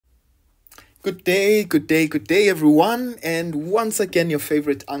Good day, everyone. And once again, your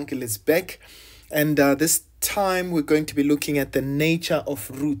favorite uncle is back. And this time, we're going to be looking at the nature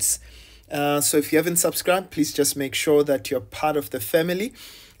of roots. So if you haven't subscribed, please just make sure that you're part of the family.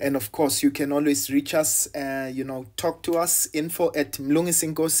 And of course, you can always reach us, talk to us, info at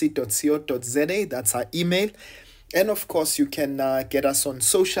mlungisinkosi.co.za. That's our email. And of course, you can get us on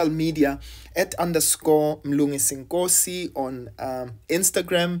social media at _ Mlungisi Nkosi on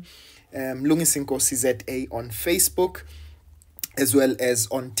Instagram, Mlungisi Nkosi ZA on Facebook, as well as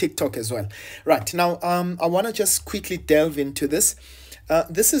on TikTok as well. Right, now I want to just quickly delve into this.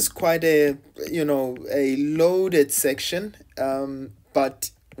 This is quite a loaded section,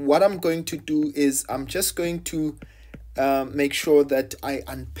 but what I'm going to do is I'm just going to make sure that I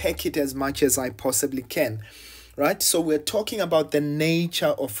unpack it as much as I possibly can. Right, so we're talking about the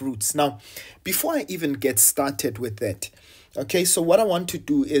nature of roots. Now, before I even get started with that, okay, so what I want to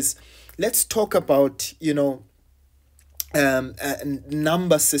do is let's talk about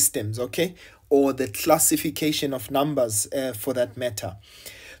number systems, okay, or the classification of numbers for that matter.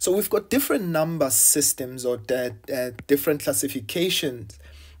 So we've got different number systems or different classifications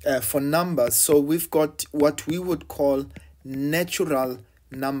for numbers. So we've got what we would call natural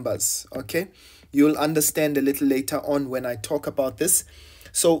numbers, okay. You'll understand a little later on when I talk about this.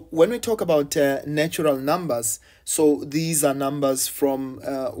 So when we talk about natural numbers, so these are numbers from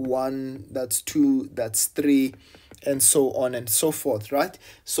 1, that's 2, that's 3, and so on and so forth, right?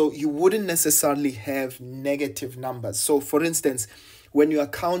 So you wouldn't necessarily have negative numbers. So for instance, when you are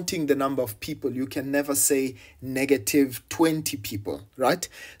counting the number of people, you can never say negative 20 people, right?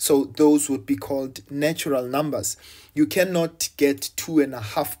 So those would be called natural numbers. You cannot get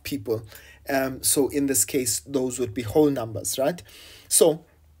 2.5 people. So in this case, those would be whole numbers, right? So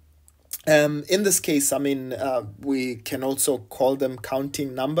in this case, I mean, we can also call them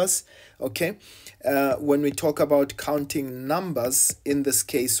counting numbers, okay? When we talk about counting numbers, in this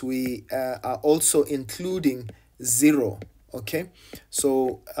case, we are also including 0, okay?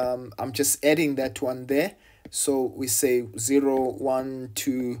 So I'm just adding that one there. So we say 0, 1,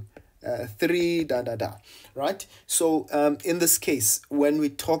 2, 3, right? So in this case, when we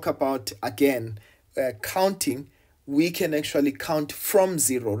talk about, again, counting, we can actually count from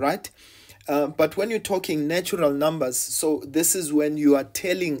 0, right? But when you're talking natural numbers, so this is when you are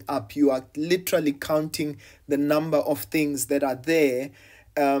tallying up, you are literally counting the number of things that are there.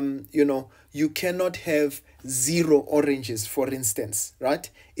 You cannot have 0 oranges, for instance, right?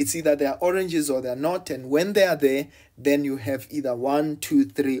 It's either they are oranges or they're not, and when they are there, then you have either 1, 2,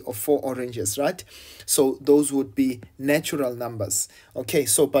 3, or 4 oranges, right? So those would be natural numbers. Okay,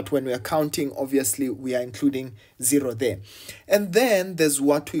 so but when we are counting, obviously we are including 0 there. And then there's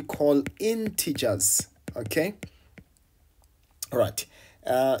what we call integers, okay? All right.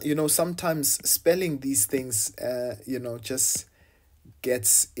 Sometimes spelling these things, just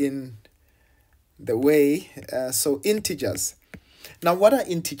gets in the way. So integers. Now, what are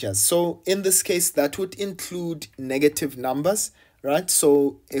integers? So in this case, that would include negative numbers, right?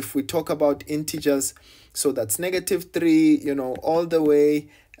 So if we talk about integers, so that's -3, all the way,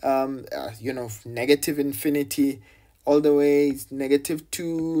 negative infinity, all the way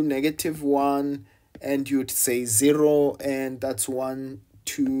 -2, -1, and you'd say 0, and that's 1,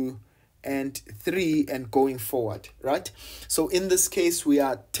 2, and 3, and going forward, right? So in this case, we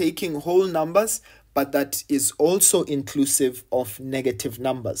are taking whole numbers, but that is also inclusive of negative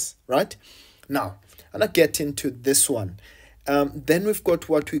numbers, right? Now, I'm going to get into this one. Then we've got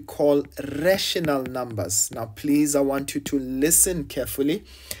what we call rational numbers. Now, please, I want you to listen carefully,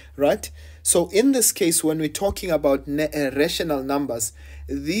 right? So in this case, when we're talking about rational numbers,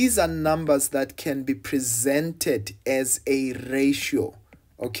 these are numbers that can be presented as a ratio,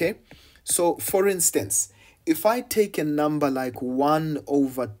 okay? So, for instance, if I take a number like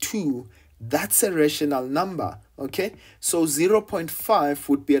 1/2, that's a rational number, okay? So 0.5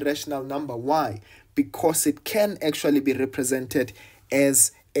 would be a rational number. Why? Because it can actually be represented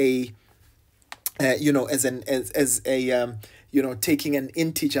as a, taking an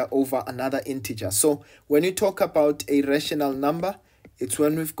integer over another integer. So when you talk about a rational number, it's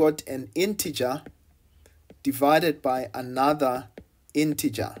when we've got an integer divided by another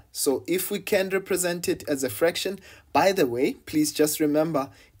integer. So if we can represent it as a fraction, by the way, please just remember,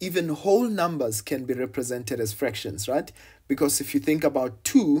 even whole numbers can be represented as fractions, right? Because if you think about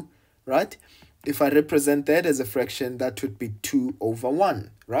 2, right, if I represent that as a fraction, that would be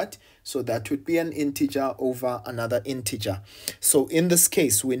 2/1, right? So that would be an integer over another integer. So in this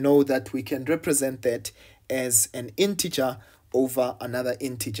case, we know that we can represent that as an integer over another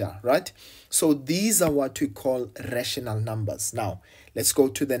integer, right? So these are what we call rational numbers. Now, Let's go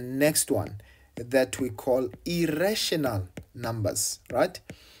to the next one that we call irrational numbers, right?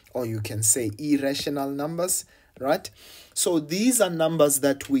 Or you can say irrational numbers, right? So these are numbers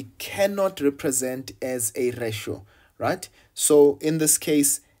that we cannot represent as a ratio, right? So in this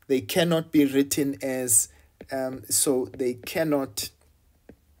case, they cannot be written as, they cannot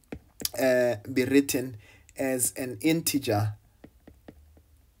be written as an integer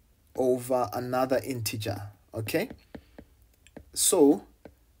over another integer, okay? So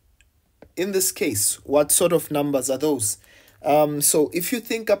in this case, what sort of numbers are those? So if you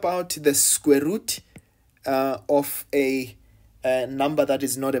think about the square root of a number that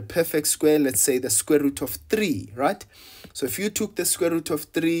is not a perfect square, let's say the square root of 3, right? So if you took the square root of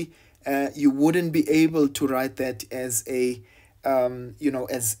 3, you wouldn't be able to write that as a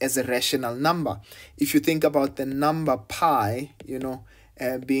as a rational number. If you think about the number pi,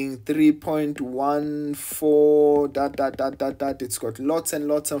 being 3.14 ... it's got lots and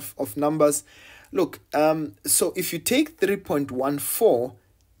lots of numbers. Look, so if you take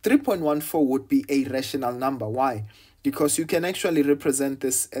 3.14 would be a rational number. Why? Because you can actually represent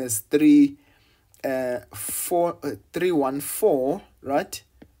this as 314, right,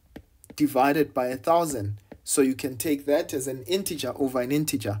 divided by 1,000. So you can take that as an integer over an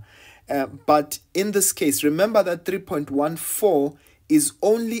integer. But in this case, remember that 3.14 is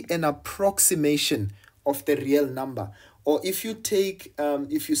only an approximation of the real number. Or if you take,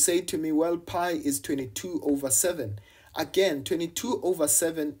 if you say to me, well, pi is 22/7. Again,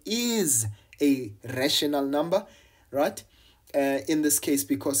 22/7 is a rational number, right? In this case,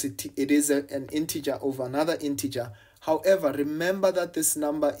 because it is an integer over another integer. However, remember that this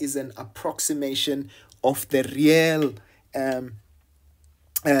number is an approximation of the real,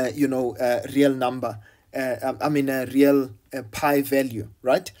 real number. A real pi value,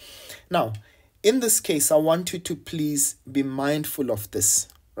 right? Now, in this case, I want you to please be mindful of this,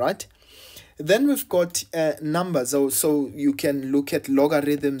 right? Then we've got numbers. So you can look at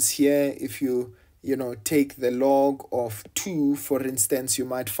logarithms here. If you take the log of 2, for instance, you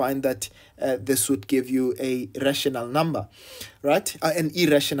might find that this would give you a rational number, right? An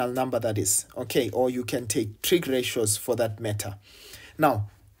irrational number, that is. Okay, or you can take trig ratios for that matter. Now,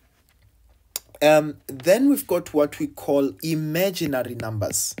 then we've got what we call imaginary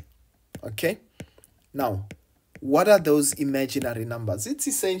numbers. Okay, now, what are those imaginary numbers? It's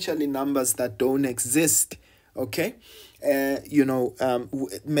essentially numbers that don't exist. Okay,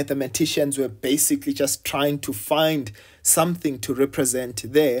 mathematicians were basically just trying to find something to represent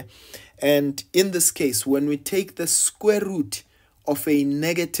there. And in this case, when we take the square root of a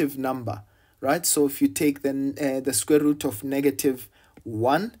negative number, right? So if you take the square root of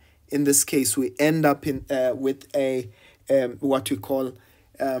 -1, in this case, we end up with a what we call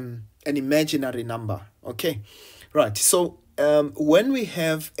an imaginary number. Okay, right. So when we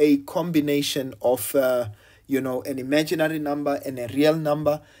have a combination of an imaginary number and a real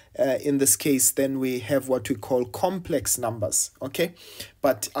number, in this case, then we have what we call complex numbers. Okay,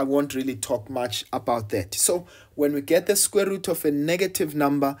 but I won't really talk much about that. So when we get the square root of a negative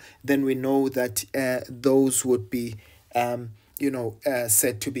number, then we know that those would be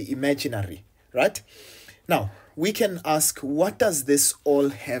said to be imaginary, right? Now, we can ask, what does this all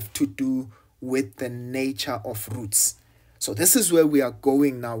have to do with the nature of roots? So this is where we are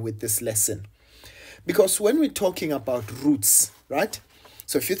going now with this lesson. Because when we're talking about roots, right?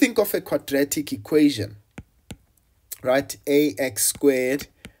 So if you think of a quadratic equation, right? ax squared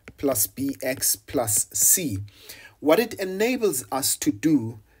plus bx plus c. What it enables us to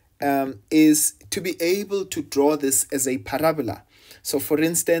do is to be able to draw this as a parabola. So for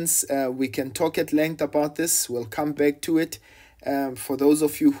instance, we can talk at length about this. We'll come back to it. For those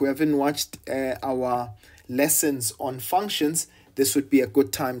of you who haven't watched our lessons on functions, this would be a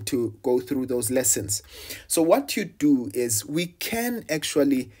good time to go through those lessons. So what you do is we can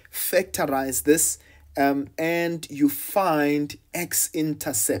actually factorize this and you find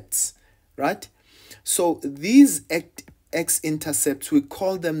x-intercepts, right? So these x-intercepts, we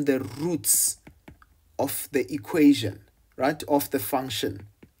call them the roots of the equation, right? Of the function,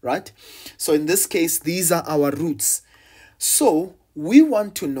 right? So in this case, these are our roots. So we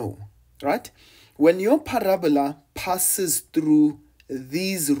want to know, right? When your parabola passes through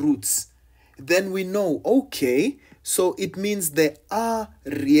these roots, then we know, okay, so it means there are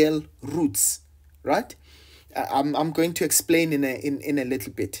real roots, right? I'm going to explain in a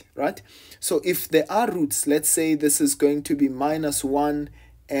little bit, right? So if there are roots, let's say this is going to be -1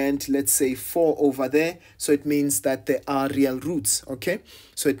 and let's say 4 over there. So it means that there are real roots, okay?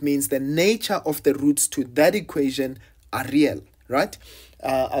 So it means the nature of the roots to that equation are real, right?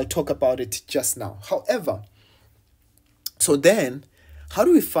 I'll talk about it just now. However, so then How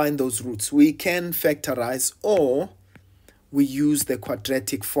do we find those roots? We can factorize, or we use the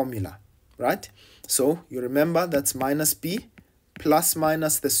quadratic formula, right? So you remember that's minus b plus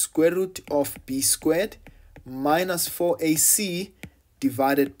minus the square root of b squared minus 4ac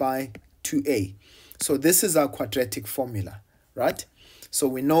divided by 2a. So this is our quadratic formula, right? So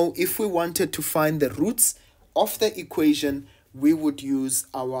we know if we wanted to find the roots of the equation, we would use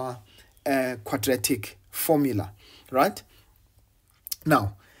our quadratic formula, right?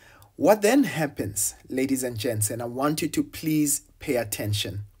 Now, what then happens, ladies and gents, and I want you to please pay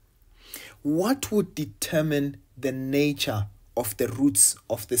attention. What would determine the nature of the roots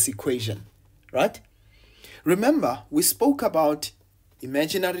of this equation, right? Remember, we spoke about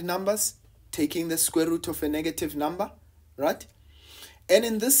imaginary numbers, taking the square root of a negative number, right? And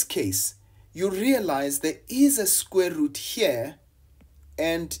in this case, you realize there is a square root here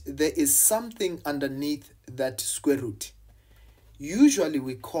and there is something underneath that square root. Usually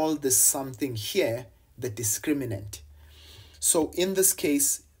we call this something here the discriminant. So in this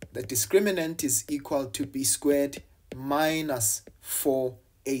case, the discriminant is equal to b squared minus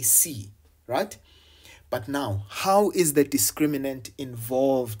 4ac, right? But now, how is the discriminant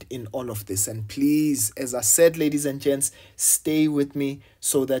involved in all of this? And please, as I said, ladies and gents, stay with me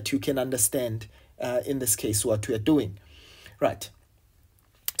so that you can understand, in this case, what we are doing. Right.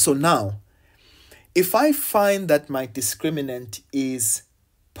 So now, if I find that my discriminant is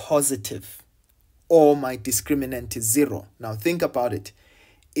positive or my discriminant is 0, now think about it.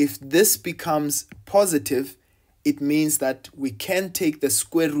 If this becomes positive, it means that we can take the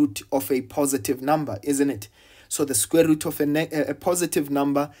square root of a positive number, isn't it? So the square root of a positive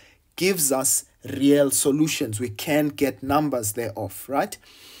number gives us real solutions. We can get numbers thereof, right?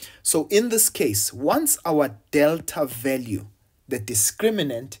 So in this case, once our delta value, the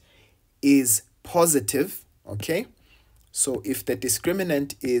discriminant, is positive, okay? So if the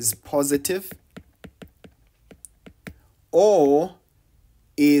discriminant is positive or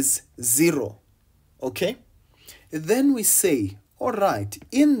is 0, okay? Then we say, all right,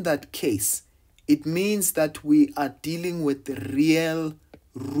 in that case, it means that we are dealing with real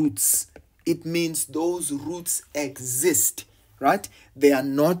roots. It means those roots exist, right? They are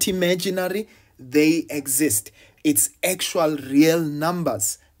not imaginary, they exist. It's actual real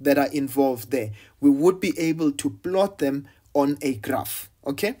numbers that are involved there. We would be able to plot them on a graph,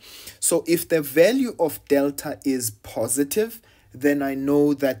 okay? So if the value of delta is positive, then I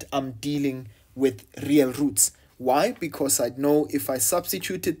know that I'm dealing with real roots. Why? Because I know if I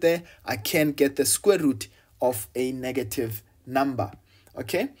substitute it there, I can get the square root of a negative number.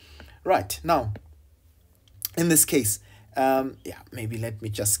 Okay? Right. Now, in this case, maybe let me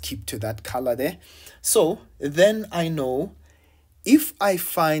just keep to that color there. So then I know if I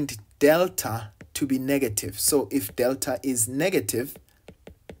find delta to be negative. So if delta is negative,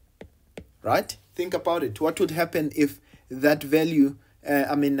 right? Think about it. What would happen if that value,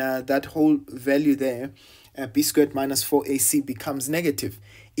 that whole value there, b squared minus 4ac becomes negative?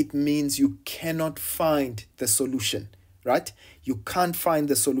 It means you cannot find the solution, right? You can't find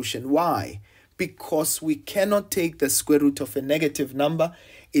the solution. Why? Because we cannot take the square root of a negative number.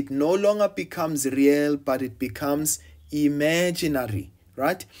 It no longer becomes real, but it becomes imaginary,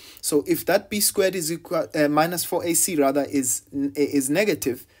 right? So if that b squared is equal minus 4ac rather is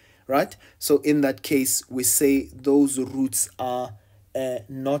negative, right? So in that case, we say those roots are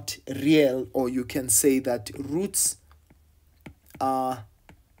not real, or you can say that roots are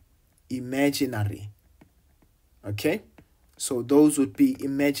imaginary. Okay, so those would be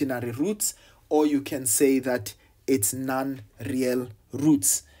imaginary roots, or you can say that it's non-real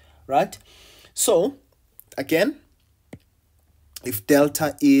roots, right? So again, if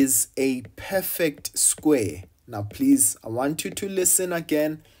delta is a perfect square, now please, I want you to listen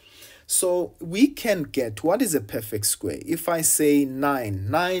again. So we can get, what is a perfect square? If I say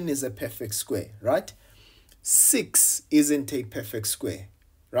 9 is a perfect square, right? 6 isn't a perfect square,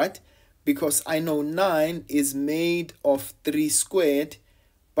 right? Because I know 9 is made of 3 squared,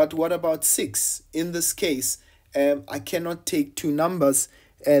 but what about 6? In this case, I cannot take two numbers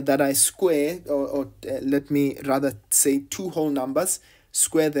that I square, or let me rather say two whole numbers,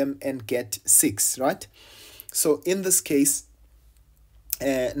 square them and get 6, right? So in this case,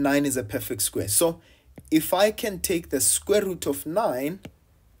 9 is a perfect square. So if I can take the square root of 9,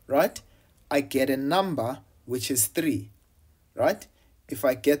 right, I get a number which is 3, right? If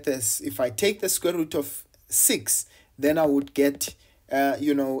I get this, if I take the square root of 6, then I would get,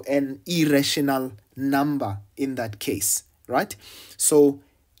 an irrational number in that case, right? So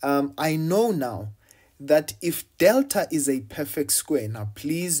I know now that if delta is a perfect square, now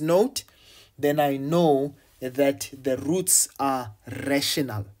please note, then I know that the roots are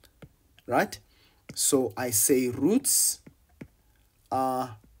rational, right? So I say roots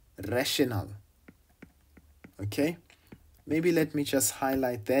are rational. Okay, maybe let me just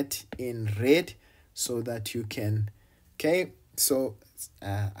highlight that in red so that you can, okay, so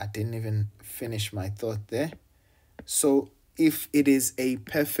I didn't even finish my thought there. So if it is a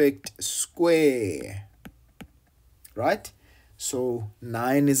perfect square, right? So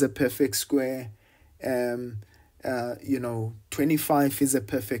 9 is a perfect square, 25 is a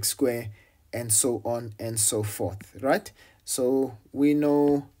perfect square, and so on and so forth, right? So we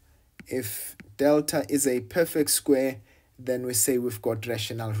know if delta is a perfect square, then we say we've got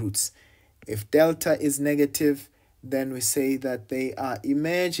rational roots. If delta is negative, then we say that they are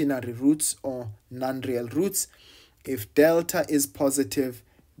imaginary roots or non-real roots. If delta is positive,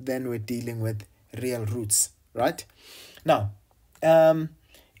 then we're dealing with real roots, right? Now,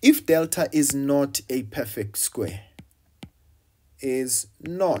 if delta is not a perfect square, is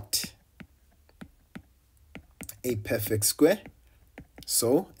not a perfect square,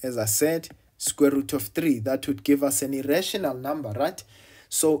 so as I said, square root of 3, that would give us an irrational number, right?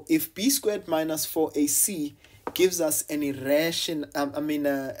 So if b squared minus 4ac gives us an irrational,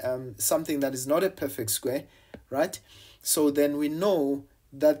 something that is not a perfect square, right? So then we know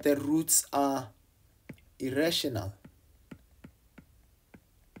that the roots are irrational.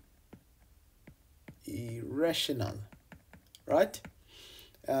 Irrational, right?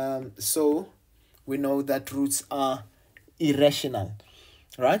 So we know that roots are irrational,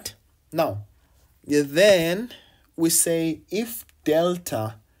 right? Now, then we say if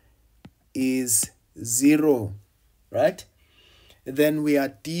delta is 0, right, then we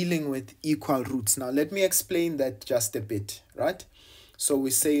are dealing with equal roots. Now, let me explain that just a bit, right? So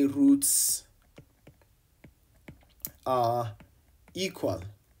we say roots are equal,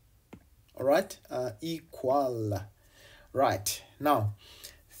 all right, equal, right? Now,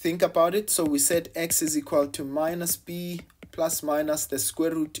 think about it. So we said x is equal to minus b plus minus the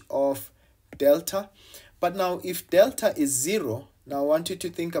square root of delta. But now if delta is 0, now I want you to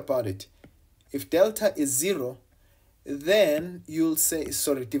think about it. If delta is 0, then you'll say,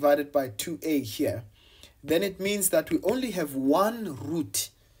 sorry, divided by 2a here, then it means that we only have one root,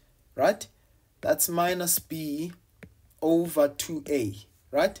 right? That's minus b over 2a,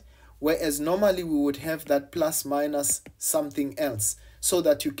 right? Whereas normally we would have that plus minus something else, so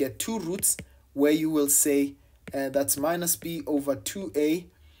that you get two roots where you will say that's minus b over 2a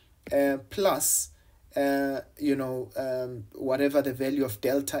plus, whatever the value of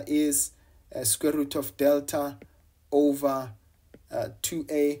delta is, square root of delta over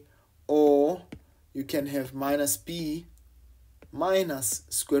 2a, or you can have minus b minus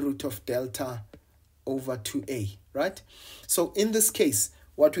square root of delta over 2a, right? So in this case,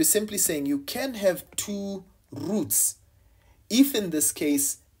 what we're simply saying, you can have two roots if in this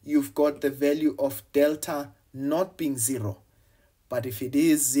case you've got the value of delta not being 0. But if it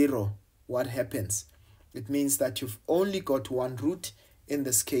is 0, what happens? It means that you've only got one root in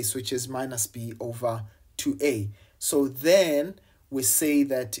this case, which is minus b over 2a. So then we say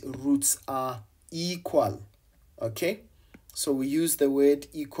that roots are equal. Okay, so we use the word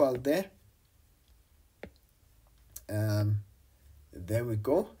equal there. There we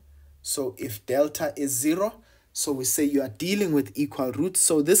go. So if delta is 0, so we say you are dealing with equal roots.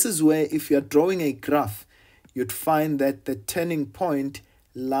 So this is where if you're drawing a graph, you'd find that the turning point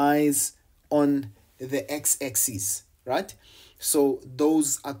lies on the x-axis, right? So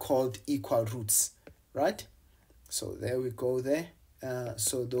those are called equal roots, right? So there we go there.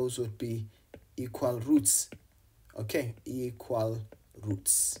 So those would be equal roots. Okay, equal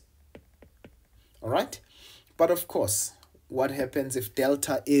roots. All right. But of course, what happens if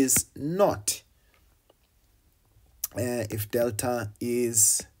delta is not? If delta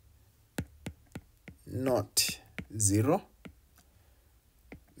is not 0,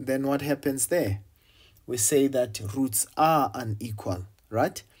 then what happens there? We say that roots are unequal,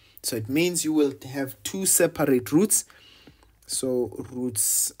 right? So it means you will have two separate roots. So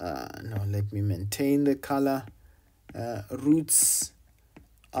roots, now let me maintain the color. Roots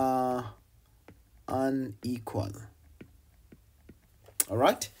are unequal. All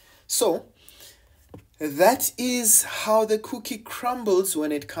right. So that is how the cookie crumbles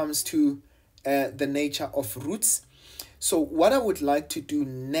when it comes to the nature of roots. So what I would like to do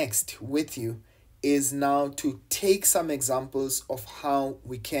next with you is now to take some examples of how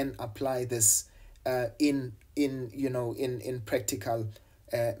we can apply this in practical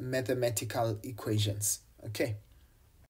mathematical equations. Okay.